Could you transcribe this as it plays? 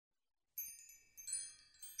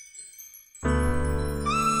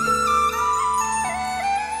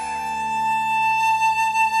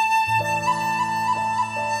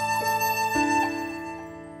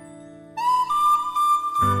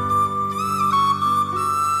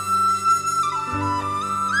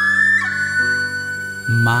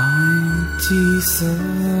My Jesus,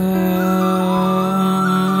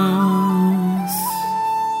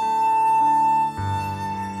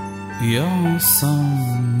 you're so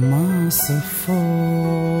merciful,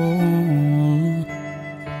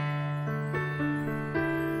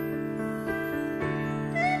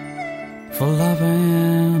 for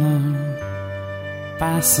loving a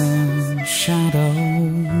passing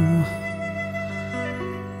shadow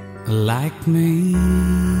like me.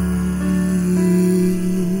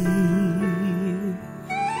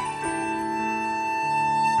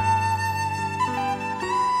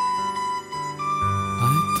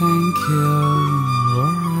 I thank you,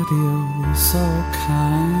 Lord, you're so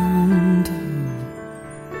kind.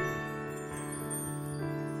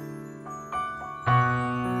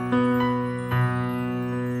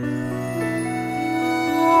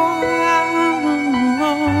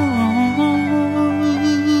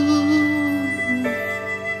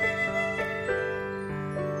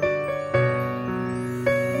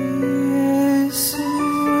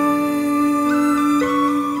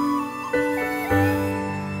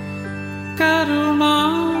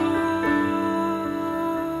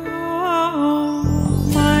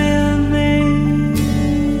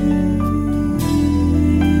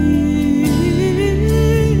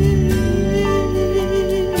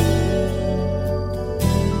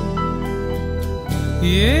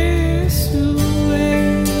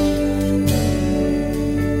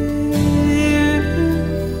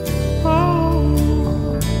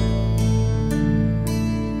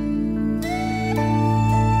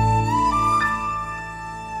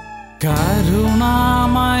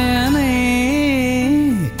 കരുണാമയനേ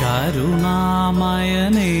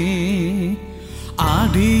കരുണാമയനേ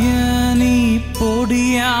അടിയനീ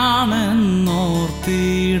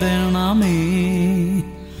പൊടിയാണെന്നോർത്തിടണമേ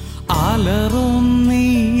അലറും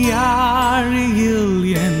നീയാഴിയിൽ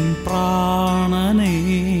N പ്രാണനേ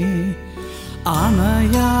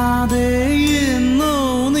അണയാതെ എന്നു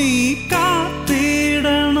നീ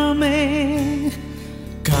കാത്തിടണമേ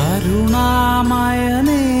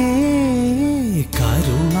കരുണാമയനേ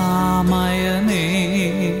കരുണാമയനേ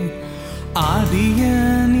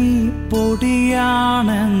അടിയനീ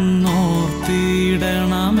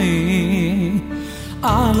പൊടിയാണെന്നോർത്തിടണമേ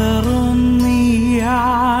അലറും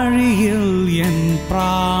നീയാഴിയിൽ N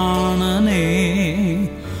പ്രാണനേ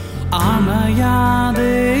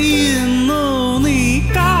അണയാതെ ഇന്നു നീ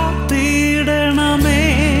കാത്തിടണമേ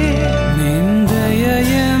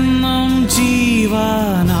നിന്ദയെന്നും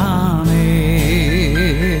ജീവനാണേ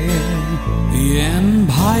N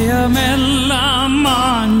ഭയമെല്ലാം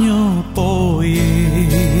മാഞ്ഞു പോയേ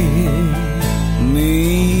നീ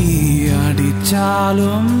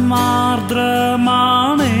അടിച്ചാലും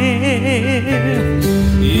ആർദ്രമാണേ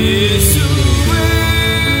യേശുവേ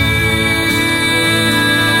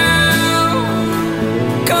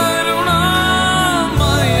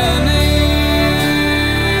കരുണാമയനേ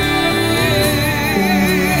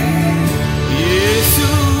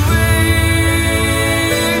യേശുവേ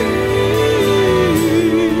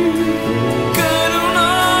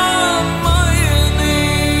കരുണാമയനേ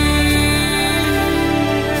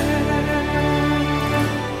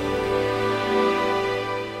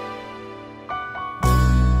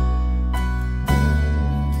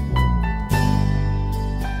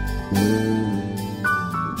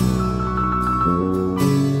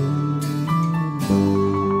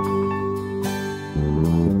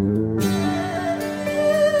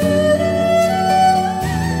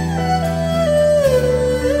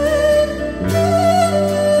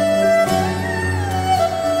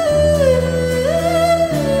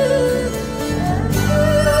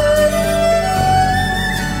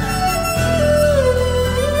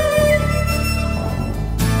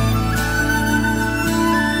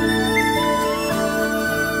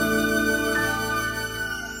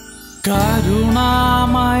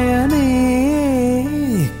കരുണാമയനേ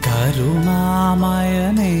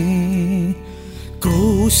കരുണാമയനേ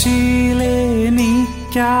ക്രൂശിലെനിക്കായി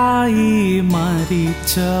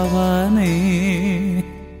മരിച്ചവനേ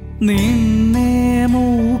നിന്നെ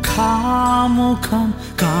മുഖാമുഖം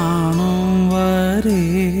കാണും വരെ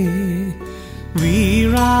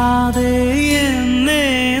വീഴാതെ എന്നെ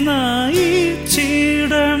നയിച്ചിടണമേ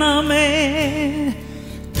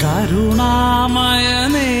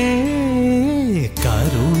കരുണാമയനേ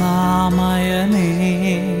കരുണാമയനേ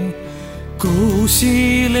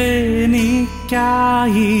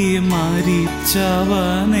ക്രൂശിലെനിക്കായി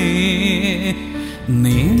മരിച്ചവനേ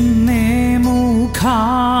നിന്നെ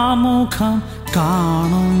മുഖാമുഖം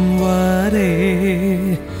കാണും വരെ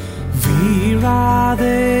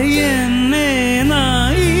വീഴാതെ എന്നെ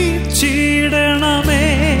നയിച്ചിടണമേ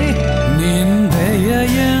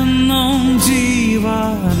നിന്ദയെന്നും ജീവ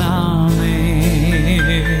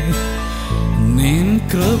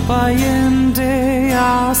കൃപയന്റെ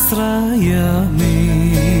ആശ്രയമേ,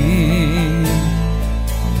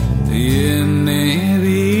 എന്നെ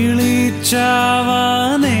വിളിച്ചവനേ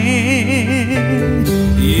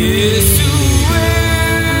യേശുവേ,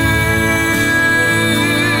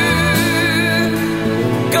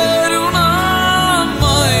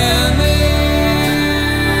 കരുണാമയനേ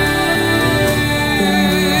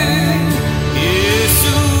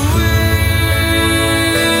യേശുവേ,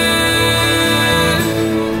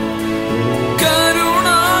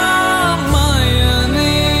 കരുണാമയനേ.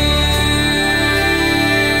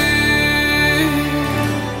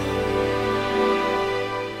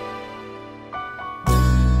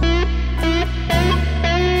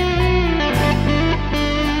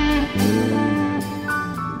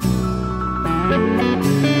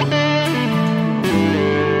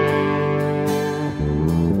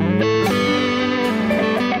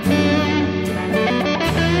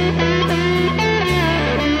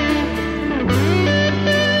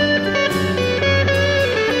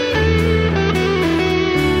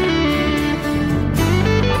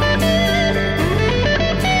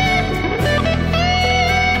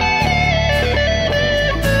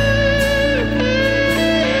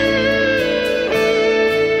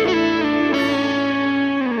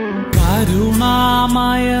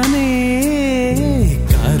 കരുണാമയനേ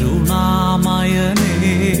കരുണാമയനേ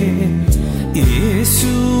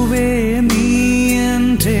യേശുവേ, നീ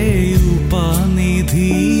എൻ്റെ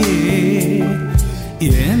ഉപനിധിയേ,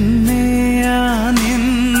 എന്നെ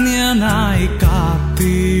അനിന്യനായി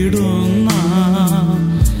കാത്തിടുന്ന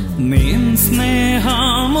നിൻ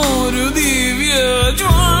സ്നേഹം ഒരു ദിവ്യ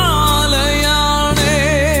ജ്വാലയാണേ.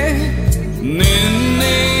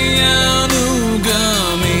 നിന്നെ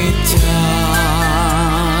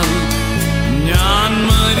ഞാൻ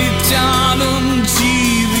മരിച്ചാലും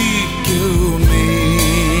ജീവിക്കുമേ,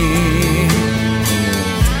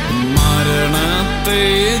 മരണത്തെ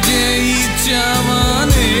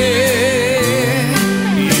ജയിച്ചവനേ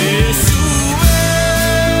യേശുവേ,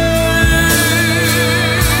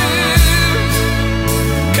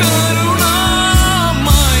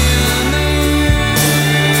 കരുണാമയനേ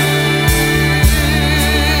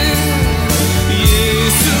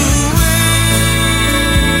യേശുവേ,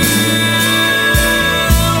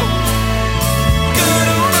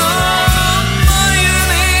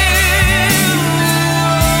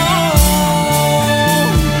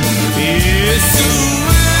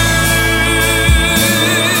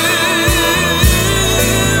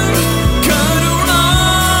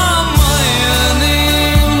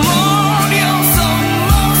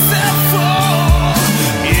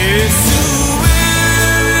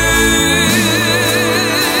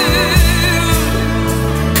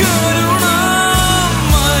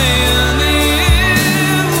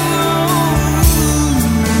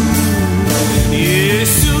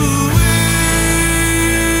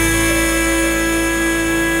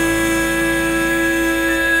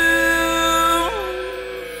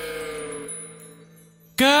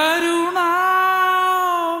 God.